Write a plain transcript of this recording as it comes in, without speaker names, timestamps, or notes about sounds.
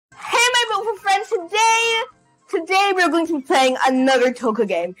today we're going to be playing another Toca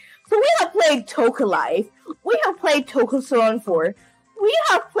game. So we have played Toca Life, we have played Toca Salon 4, we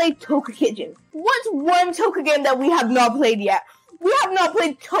have played Toca Kitchen. What's one Toca game that we have not played yet? We have not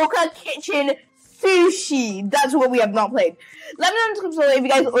played Toca Kitchen Sushi. That's what we have not played. Let me know in the comments below if you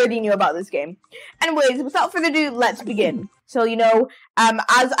guys already knew about this game. Anyways, without further ado, let's begin. So, you know,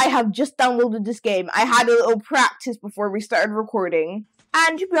 as I have just downloaded this game, I had a little practice before we started recording.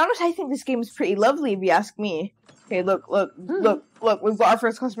 And to be honest, I think this game is pretty lovely, if you ask me. Okay, look, we've got our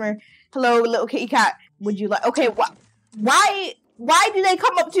first customer. Hello, little kitty cat. Would you like... Okay, why do they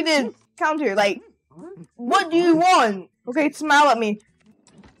come up to the counter? Like, what do you want? Okay, smile at me.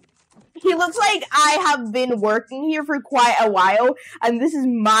 He looks like I have been working here for quite a while, and this is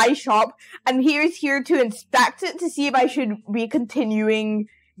my shop, and he is here to inspect it to see if I should be continuing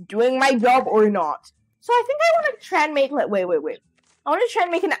doing my job or not. So I think I want to try and make, like, wait. I want to try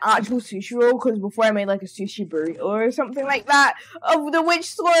and make an actual sushi roll, because before I made, like, a sushi burrito or something like that, of the which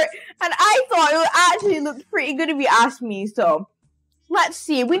sort, and I thought it actually looked pretty good if you asked me, so... Let's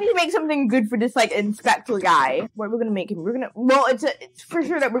see. We need to make something good for this, like, inspector guy. What are we gonna make him? Well, it's for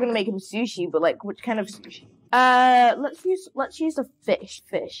sure that we're gonna make him sushi, but, like, which kind of sushi? Let's use the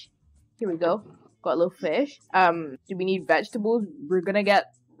fish. Here we go. Got a little fish. Do we need vegetables? We're gonna get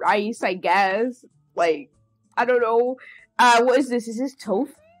rice, I guess. Like, I don't know. What is this? Is this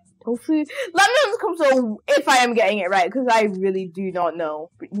tofu? Tofu? Let me know in the comments below if I am getting it right, because I really do not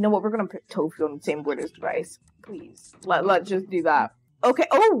know. But you know what? We're gonna put tofu on the same board as rice. Please. Let's just do that. Okay,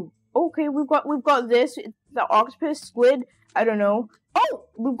 okay, we've got this, it's the octopus, squid, I don't know. Oh,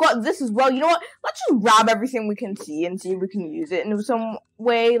 we've got this as well, you know what, let's just grab everything we can see and see if we can use it in some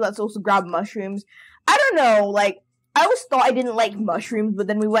way. Let's also grab mushrooms. I don't know, like, I always thought I didn't like mushrooms, but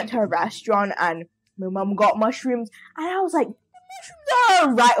then we went to a restaurant and my mom got mushrooms, and I was like, mushrooms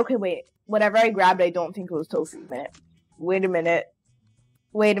are right. Okay, wait, whatever I grabbed, I don't think it was tofu. Wait a minute,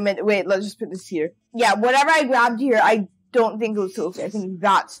 let's just put this here. Yeah, whatever I grabbed here, I don't think it was tofu. I think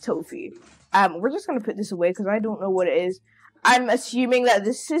that's tofu. We're just gonna put this away because I don't know what it is. I'm assuming that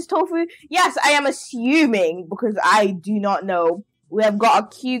this is tofu. Yes, I am assuming because I do not know. We have got a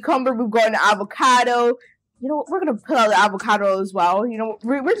cucumber. We've got an avocado. You know what? We're gonna put out the avocado as well. You know,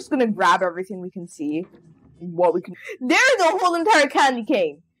 we're just gonna grab everything we can see. What we can. There's a whole entire candy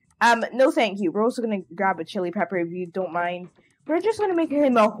cane. No, thank you. We're also gonna grab a chili pepper if you don't mind. We're just gonna make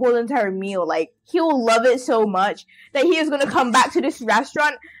him a whole entire meal. Like, he will love it so much that he is gonna come back to this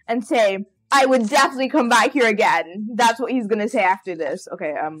restaurant and say, I would definitely come back here again. That's what he's gonna say after this.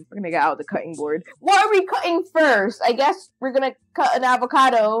 Okay, we're gonna get out the cutting board. What are we cutting first? I guess we're gonna cut an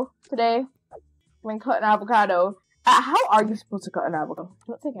avocado today. We're gonna cut an avocado. How are you supposed to cut an avocado? I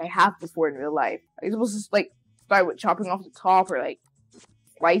don't think I have before in real life. Are you supposed to, like, start with chopping off the top or, like,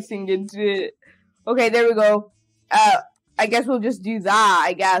 slicing into it? Okay, there we go. I guess we'll just do that.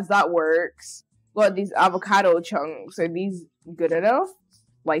 I guess that works. Got these avocado chunks. Are these good enough?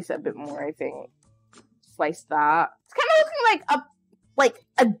 Slice it a bit more, I think. Slice that. It's kind of looking like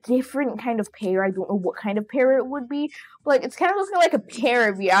a different kind of pear. I don't know what kind of pear it would be. But, like, it's kind of looking like a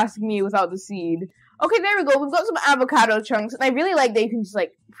pear if you ask me without the seed. Okay, there we go. We've got some avocado chunks. And I really like that you can just,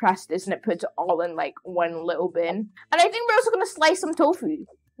 like, press this and it puts it all in, like, one little bin. And I think we're also going to slice some tofu.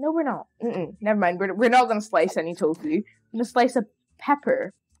 No, we're not. Never mind. We're not going to slice any tofu. I'm going to slice a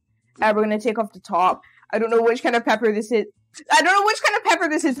pepper. We're going to take off the top. I don't know which kind of pepper this is.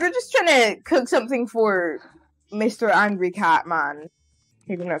 We're just trying to cook something for Mr. Angry Cat Man.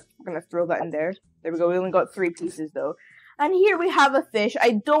 Okay, we're gonna throw that in there. There we go. We only got 3 pieces, though. And here we have a fish.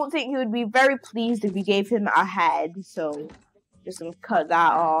 I don't think he would be very pleased if we gave him a head. So, just gonna cut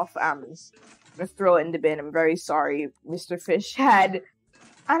that off. I'm gonna throw it in the bin. I'm very sorry, Mr. Fish Head.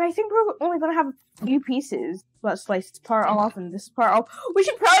 And I think we're only gonna have a few pieces. Let's slice this part off and this part off. We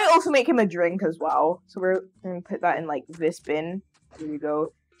should probably also make him a drink as well. So we're gonna put that in, like, this bin. There we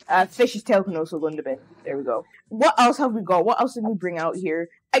go. Fish's tail can also go in the bin. There we go. What else have we got? What else did we bring out here?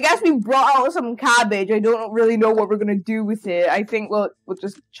 I guess we brought out some cabbage. I don't really know what we're gonna do with it. I think we'll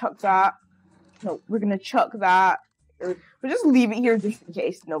just chuck that. No, we're gonna chuck that. We'll just leave it here just in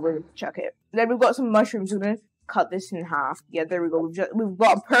case. No, we're gonna chuck it. Then we've got some mushrooms. We're gonna cut this in half. Yeah, there we go. We've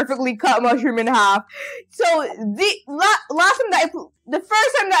got a perfectly cut mushroom in half. So the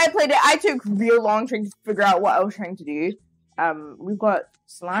first time that I played it, I took real long trying to figure out what I was trying to do. We've got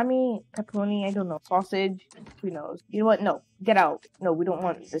salami, pepperoni, I don't know, sausage, who knows. You know what? No, get out. No, we don't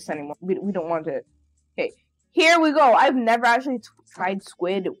want this anymore. We don't want it. Okay, here we go. I've never actually tried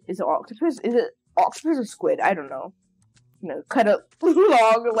squid. Is it octopus? Is it octopus or squid? I don't know. You know, cut it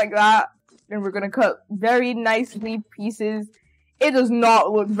long like that. And we're gonna cut very nicely pieces It does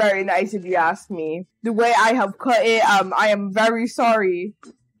not look very nice if you ask me. The way I have cut it, I am very sorry.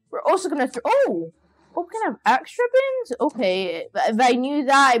 We're also gonna oh, we can have extra bins? Okay, if I knew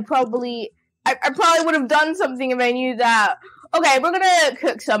that, I probably would have done something if I knew that. Okay, we're gonna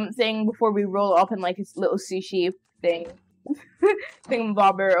cook something before we roll up in like a little sushi thing.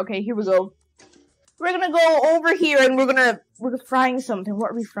 Thingamabobber. Okay, here we go. We're gonna go over here and we're frying something.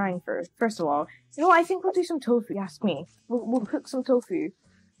 What are we frying first? First of all, you know what? I think we'll do some tofu. Ask me. We'll cook some tofu.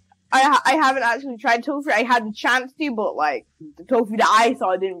 I haven't actually tried tofu. I had the chance to, but like the tofu that I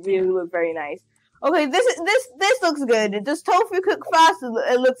saw didn't really look very nice. Okay, this looks good. Does tofu cook fast?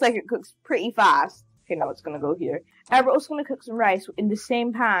 It looks like it cooks pretty fast. Okay, now it's gonna go here. And we're also gonna cook some rice in the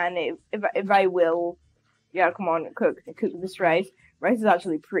same pan. If I will, yeah, come on, cook this rice. Rice is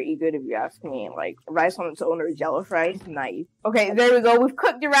actually pretty good if you ask me. Like, rice on its own or jello rice, nice. Okay, there we go. We've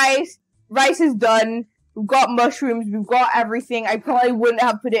cooked the rice. Rice is done. We've got mushrooms. We've got everything. I probably wouldn't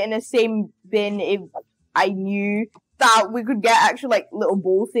have put it in the same bin if I knew that we could get actual, like, little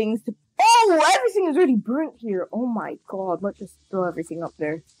bowl things to... Oh, everything is already burnt here. Oh my god. Let's just throw everything up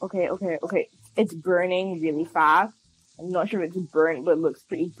there. Okay. It's burning really fast. I'm not sure if it's burnt, but it looks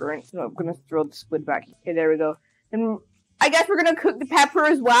pretty burnt. So I'm gonna throw the squid back. Okay, there we go. And I guess we're gonna cook the pepper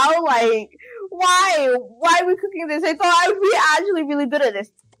as well. Like, why? Why are we cooking this? I thought I would be actually really good at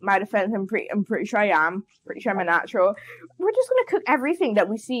this. My defense, I'm pretty sure I am. Pretty sure I'm a natural. We're just gonna cook everything that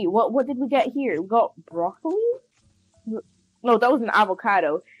we see. What did we get here? We got broccoli? No, that was an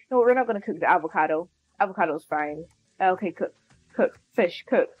avocado. No, we're not gonna cook the avocado. Avocado's fine. Okay, cook. Fish,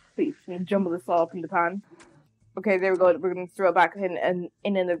 cook. Please, jumble this all up in the pan. Okay, there we go. We're gonna throw it back in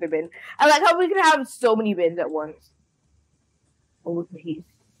another bin. I like how we can have so many bins at once. Oh, look, he's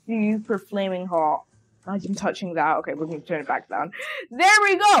super flaming hot. Imagine touching that. Okay, we're gonna turn it back down. There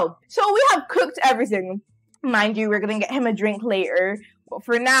we go! So we have cooked everything. Mind you, we're gonna get him a drink later. But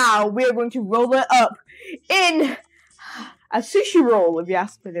for now, we're going to roll it up in a sushi roll, if you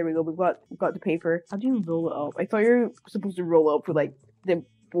ask me. There we go. We've got the paper. How do you roll it up? I thought you were supposed to roll it up with, like, the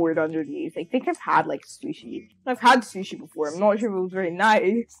board underneath. I think I've had, like, sushi. I've had sushi before. I'm not sure if it was very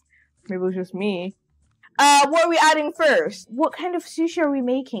nice. Maybe it was just me. What are we adding first? What kind of sushi are we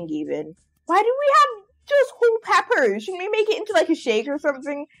making, even? Why do we have just whole peppers? Shouldn't we make it into, like, a shake or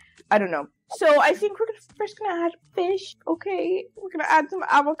something? I don't know. So, I think we're first gonna add fish, okay? We're gonna add some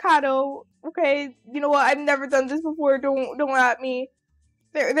avocado, okay? You know what? I've never done this before. Don't at me.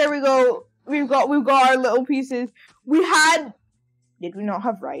 There we go. We've got our little pieces. Did we not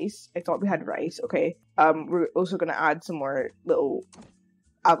have rice? I thought we had rice. Okay. We're also gonna add some more little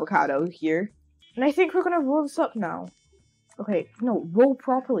avocado here. And I think we're gonna roll this up now. Okay, no, roll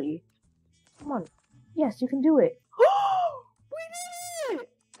properly. Come on. Yes, you can do it. We did it!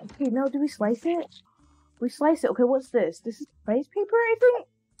 Okay, now do we slice it? We slice it. Okay, what's this? This is rice paper, I think?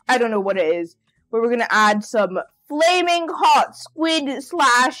 I don't know what it is. But we're gonna add some flaming hot squid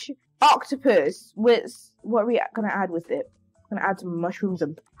 / octopus with... What are we gonna add with it? I'm gonna add some mushrooms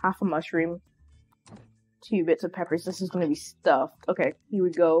and half a mushroom. 2 bits of peppers. This is gonna be stuffed. Okay, here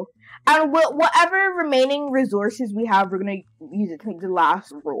we go. And whatever remaining resources we have, we're gonna use it to make the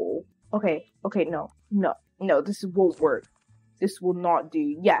last roll. Okay, no, this won't work. This will not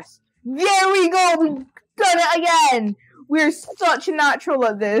do. Yes. There we go! We've done it again! We're such a natural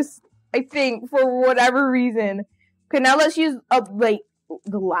at this, I think, for whatever reason. Okay, now let's use up, like,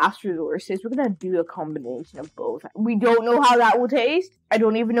 the last resources. We're gonna do a combination of both. We don't know how that will taste. I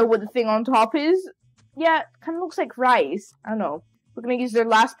don't even know what the thing on top is. Yeah, kind of looks like rice. I don't know. We're gonna use their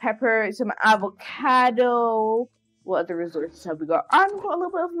last pepper, some avocado. What other resources have we got? And we've got a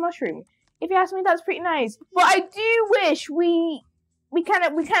little bit of mushroom. If you ask me, that's pretty nice. But I do wish we kind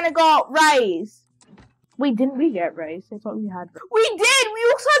of got rice. Wait, didn't we get rice? I thought we had rice. We did!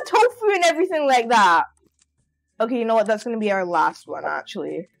 We also had tofu and everything like that. Okay, you know what? That's gonna be our last one,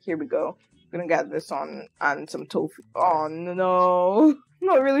 actually. Here we go. I'm gonna get this on and some tofu. Oh, no.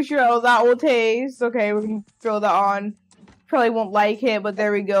 Not really sure how that will taste. Okay, we're gonna throw that on. Probably won't like it, but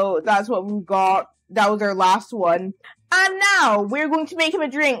there we go. That's what we got. That was our last one. And now, we're going to make him a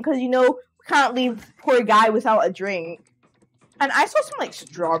drink, because, you know, we can't leave poor guy without a drink. And I saw some, like,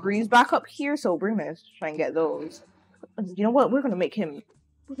 strawberries back up here, so we're gonna try and get those. You know what? We're gonna get him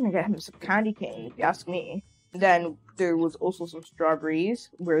some candy cane, if you ask me. Then there was also some strawberries.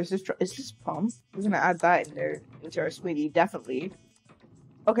 Where is this? Is this plum? We're gonna add that in there into our smoothie, definitely.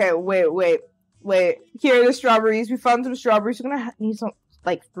 Okay, wait. Here are the strawberries. We found some strawberries. We're gonna need some,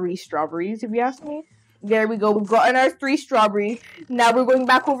 like, 3 strawberries, if you ask me. There we go. We've gotten our 3 strawberries. Now we're going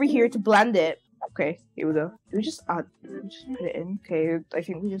back over here to blend it. Okay, here we go. Do we just put it in? Okay, I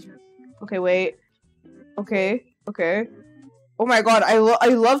think we just... Okay, wait. Okay. Oh my god, I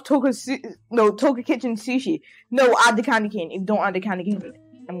love Toca Kitchen sushi. No, add the candy cane. If you don't add the candy cane,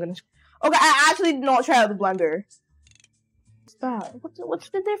 I'm gonna. Okay, I actually did not try out the blender. What's that? What's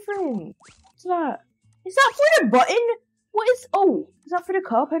the difference? What's that? Is that for the button? What is? Oh, is that for the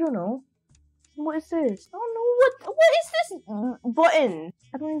cup? I don't know. What is this? I don't know. What is this button?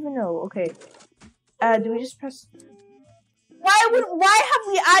 I don't even know. Okay. Do we just press? Why have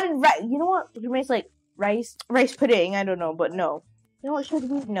we added rice? You know what? We can make like rice pudding. I don't know, but no. You know what? Should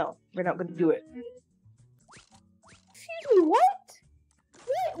we? No, we're not gonna do it. Excuse me. What?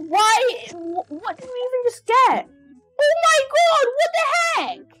 Why? What did we even just get? Oh my god! What the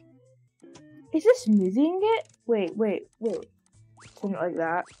heck? Is this smoothing it? Wait. Turn it like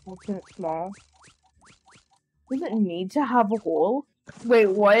that. We'll turn it small. Does it need to have a hole? Wait,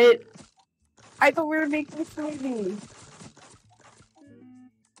 what? I thought we were making a smoothie.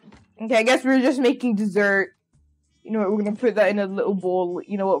 Okay, I guess we were just making dessert. You know what? We're gonna put that in a little bowl.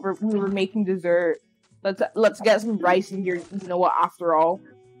 You know what? We were making dessert. Let's get some rice in here. You know what? After all,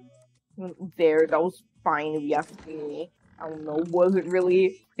 there, that was fine if you ask me. I don't know. Was it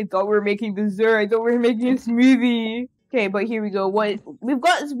really? I thought we were making dessert. I thought we were making a smoothie. Okay, but here we go. What we've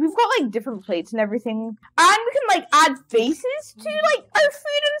got like different plates and everything, and we can like add faces to like our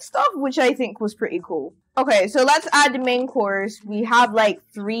food and stuff, which I think was pretty cool. Okay, so let's add the main course. We have like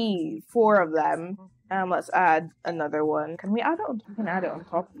 4 of them. Let's add another one. Can we add it? We can add it on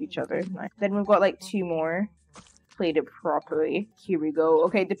top of each other. Nice. Then we've got like 2 more. Plated properly. Here we go.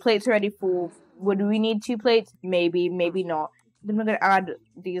 Okay, the plate's already full. Would we need 2 plates? Maybe, maybe not. Then we're gonna add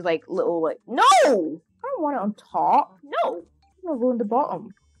these like little like no! I don't want it on top. No! I'm gonna go on the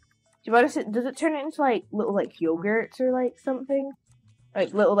bottom. Does it turn it into like little like yogurts or like something?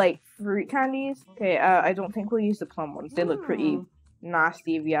 Like little like fruit candies? Okay, I don't think we'll use the plum ones. They look pretty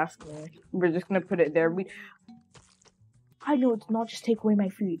nasty if you ask me. We're just gonna put it there. I know it's not just take away my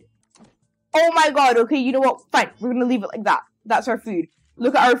food. Oh my god, okay, you know what? Fine, we're gonna leave it like that. That's our food.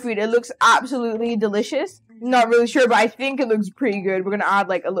 Look at our food. It looks absolutely delicious. Not really sure, but I think it looks pretty good. We're gonna add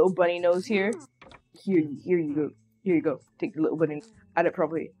like a little bunny nose here. Here you go. Here you go. Take the little bunny nose. Add it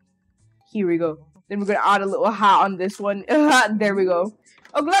properly. Here we go. Then we're gonna add a little hat on this one. There we go.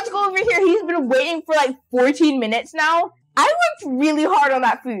 Okay, let's go over here. He's been waiting for like 14 minutes now. I worked really hard on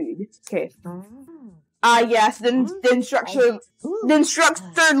that food. Okay. Yes, the instructor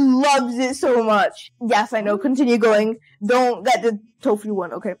loves it so much. Yes, I know. Continue going. Don't get the tofu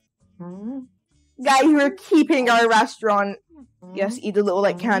one, okay? Guys, we're keeping our restaurant. Yes, eat the little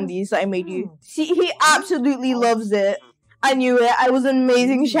like candies that I made you. See, he absolutely loves it. I knew it. I was an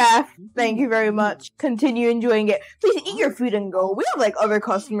amazing chef. Thank you very much. Continue enjoying it. Please eat your food and go. We have like other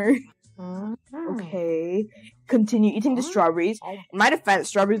customers. Okay. Continue eating the strawberries. In my defense,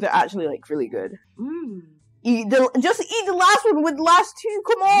 strawberries are actually like really good. Just eat the last one with the last 2.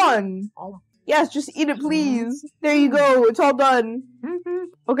 Come on. Yes, just eat it, please. There you go. It's all done.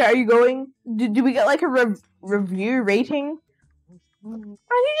 Okay, are you going? Do we get like a review rating? And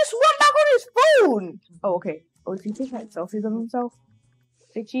he just went back on his phone. Oh, okay. Oh, is he taking like selfies of himself?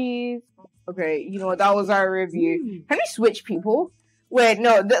 Say cheese. Okay, you know what? That was our review. Can we switch people? Wait,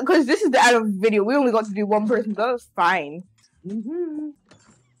 no, because this is the end of the video. We only got to do 1 person. That was fine.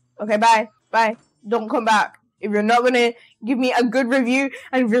 Okay, bye. Bye. Don't come back. If you're not gonna give me a good review,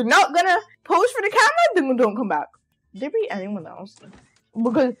 and if you're not gonna pose for the camera, then don't come back. Did there be anyone else?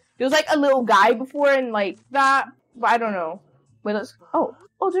 Because there was like a little guy before and like that, but I don't know. Wait, let's. Oh,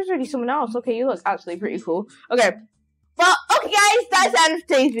 there's already someone else. Okay, you look actually pretty cool. Okay. Well, okay guys, that's the end of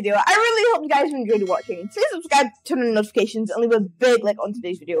today's video. I really hope you guys enjoyed watching. Please subscribe, turn on notifications, and leave a big like on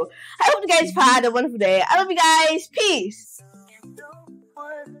today's video. I hope you guys have had a wonderful day. I love you guys. Peace.